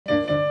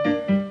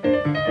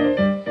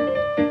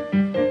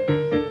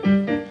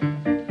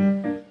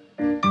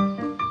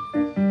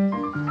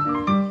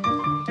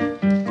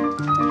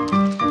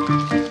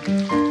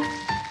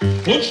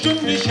Und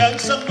stündlich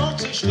hangs am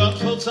Nordseestrand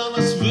vor Zahn,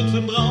 es wird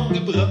vom Braun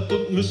gebrannt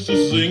und müsste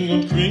singen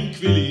und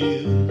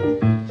quinquillieren.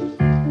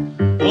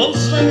 Und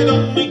singe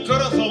dann mit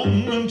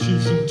Corazon im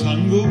tiefen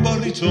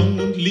Tango-Bariton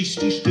und ließ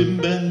die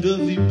Stimmbänder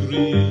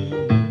vibrieren.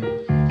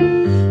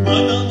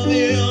 Mein Name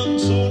wäre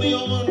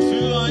Antonium und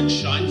für ein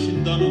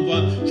Scheinchen dann und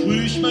wann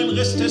sprüh ich mein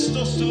Rest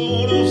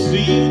Testosteron auf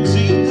sie und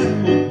sie,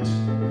 und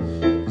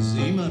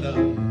sie,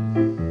 Madame.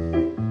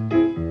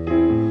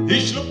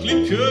 Ich schluck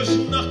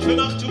Likörchen Nacht für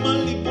Nacht, um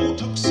all die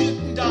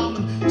botoxierten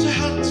Damen zu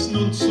Herzen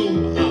und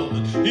zum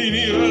Armen in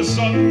ihre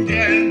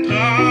sonnengrellen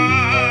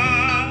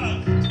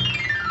Pracht.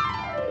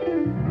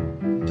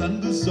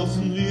 Dann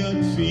besoffen wie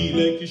ein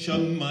Vieleck ich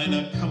an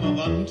meiner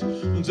Kammerwand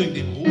und sang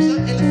den rosa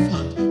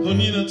Elefant. Von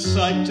jener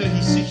Zeit, da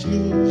hieß ich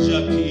nur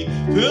Jacky.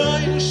 Für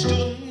eine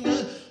Stunde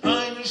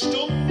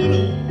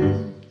nur.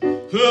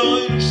 Für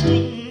eine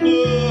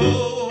Stunde,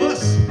 oh,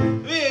 was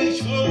wär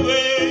ich froh,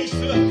 wär ich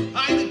für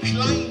eine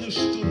kleine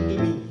Stunde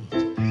nur.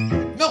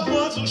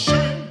 Nochmal so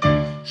schön,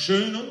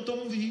 schön und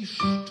dumm wie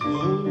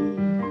Stroh.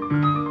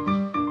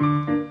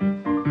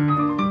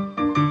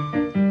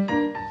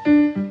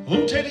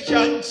 Und hätte ich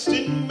einst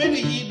in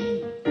Medellin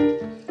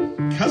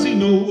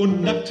Casino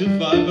und nackte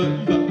Weiber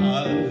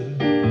überall.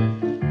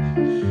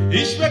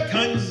 Ich wär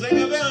kein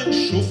Sänger, wär ein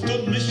Schuft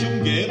und mich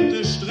umgäb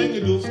der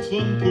strenge Duft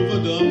von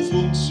Pulverdampf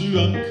und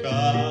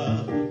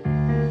Cyankar.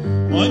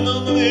 Mein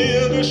Name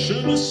wär der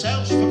schöne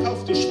Serge,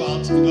 verkaufte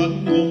schwarz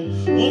gebrannten Rum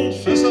und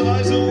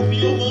fässerweise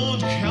Opium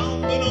und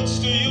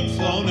kernbenutzte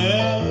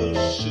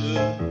Jungfrauenersche.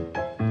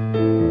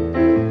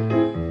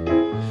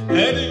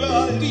 Hätte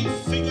überall die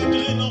Finger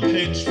drin, ob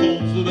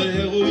Hedgefonds oder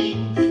Heroin.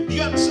 Die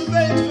ganze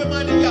Welt wär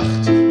meine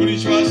Yacht und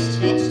ich weiß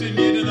trotzdem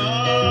jede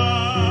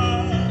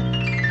Nacht.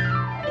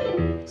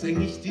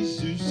 Säng ich die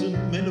süße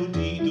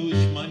Melodie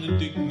durch meinen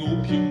dicken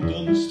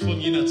Opiumdunst. Von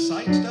jener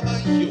Zeit, da war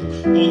ich jung,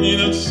 von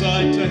jener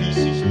Zeit, da hieß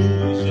ich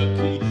nur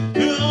Jacky.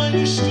 Für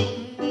eine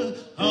Stunde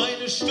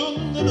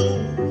nur,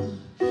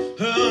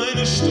 für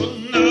eine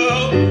Stunde,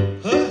 oh,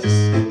 was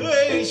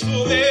wär ich,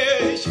 wo wär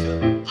ich für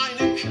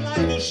eine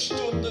kleine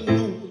Stunde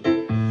nur.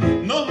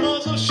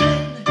 Nochmal so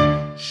schön,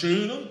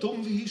 schön und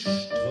dumm wie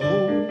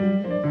Stroh.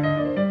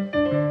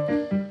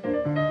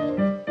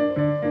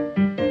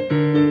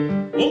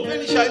 Und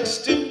wenn ich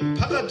einst im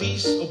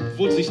Paradies,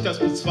 obwohl sich das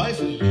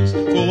bezweifeln ließ,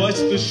 vor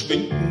weiß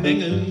beschwingten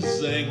Engeln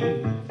sang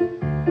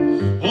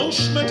und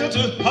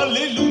schmetterte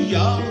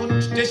Halleluja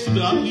und dessen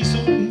dran ließ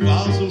unten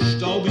war so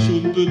staubig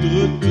und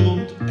bedrückt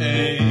und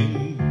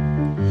eng.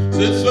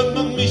 Selbst wenn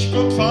man mich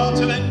Gott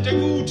Vater nennt, der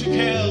gute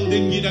Kerl,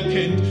 den jeder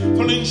kennt,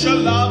 von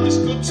Inshallah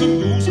bis Gott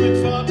zum Gruß mit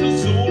Vater,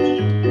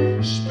 Sohn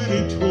und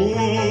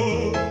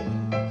Spiritus.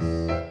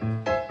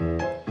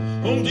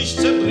 Und ich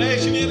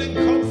zerbreche mir den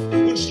Kopf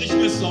und strich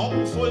mir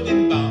sorgenvoll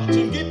den Bart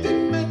und geb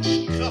den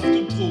Menschen Kraft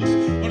und Trost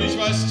und ich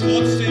weiß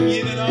trotzdem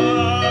jede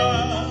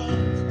Nacht.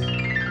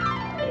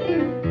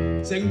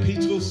 Sang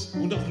Petrus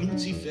und auch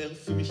Luzifer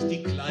für mich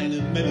die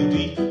kleine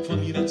Melodie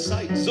von jener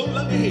Zeit, so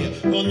lange her,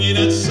 von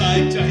jener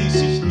Zeit, da hieß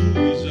ich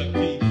nur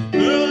Jacky.